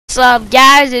What's up,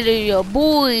 guys? It is your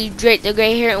boy DR8KE THA GRE8T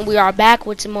I here, and we are back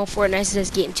with some more Fortnite. So let's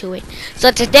get into it.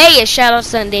 So today is ShoutOut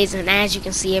Sundayz, and as you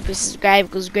can see, if you subscribe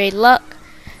equals great luck.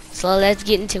 So let's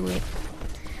get into it.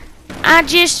 I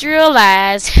just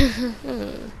realized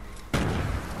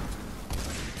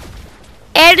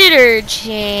editor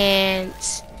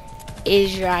chance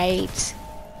is right.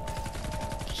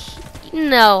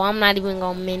 No, I'm not even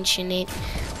gonna mention it.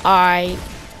 Alright.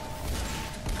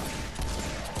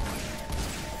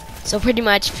 So pretty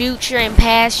much future and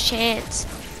past chance.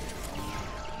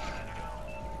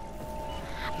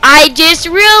 I just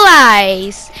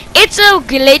realized it's a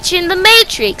glitch in the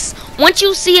Matrix. Once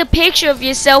you see a picture of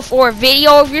yourself or a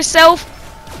video of yourself,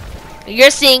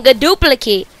 you're seeing a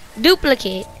duplicate.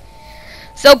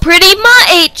 So pretty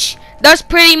much that's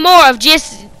pretty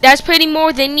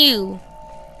more than you.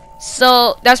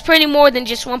 So that's pretty more than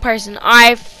just one person.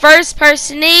 Alright, first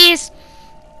person is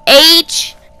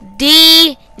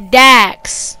HD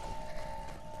Dax.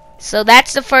 So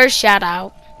that's the first shout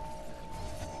out.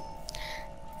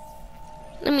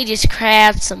 Let me just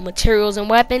craft some materials and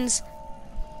weapons.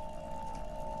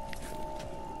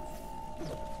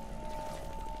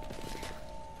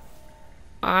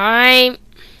 Alright.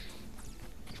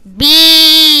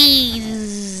 Bees.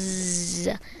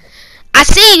 I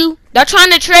see you. They're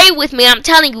trying to trade with me, I'm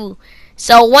telling you.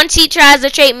 So once he tries to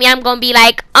trade me, I'm gonna be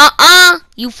like,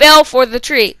 you fell for the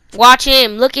trick. Watch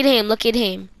him. Look at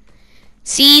him.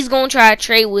 See, he's gonna try to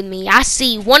trade with me. I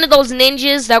see one of those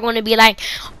ninjas. They're gonna be like,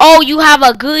 oh, you have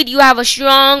a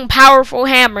strong, powerful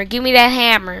hammer. Give me that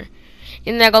hammer.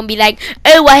 And they're gonna be like,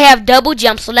 oh, I have double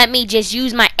jump, so let me just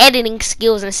use my editing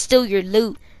skills and steal your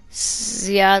loot.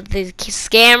 Yeah, the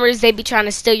scammers, they be trying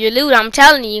to steal your loot, I'm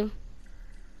telling you.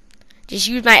 Just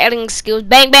use my editing skills.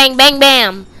 Bang, bang, bang,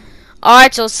 bam.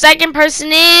 Alright, so second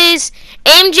person is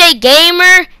MJ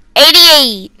Gamer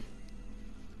 88.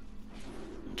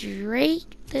 DR8KE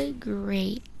THA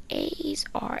GRE8T. A's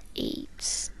are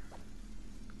 8s.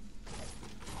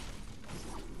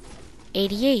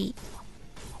 88.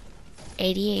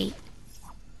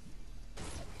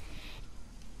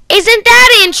 Isn't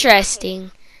that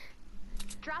interesting?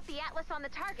 Drop the atlas on the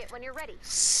target when you're ready.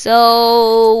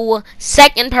 So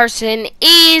second person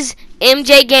is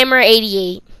MJ Gamer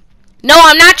 88. No,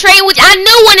 I'm not trading with you. I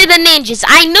knew one of the ninjas.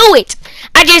 I knew it.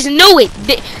 I just knew it.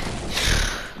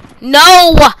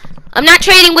 No, I'm not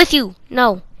trading with you.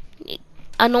 No.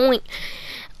 Annoying.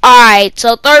 Alright,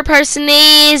 so third person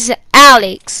is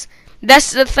Alex.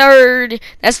 That's the third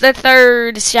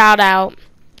shout out.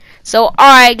 So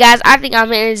alright guys, I think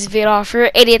I'm in this video off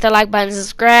here. Hit the like button,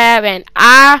 subscribe, and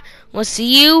I will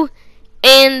see you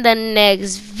in the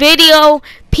next video.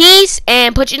 Peace,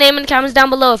 and put your name in the comments down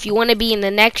below if you want to be in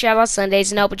the next ShoutOut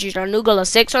Sundayz and help achieve our new goal of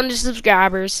 600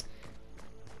 subscribers.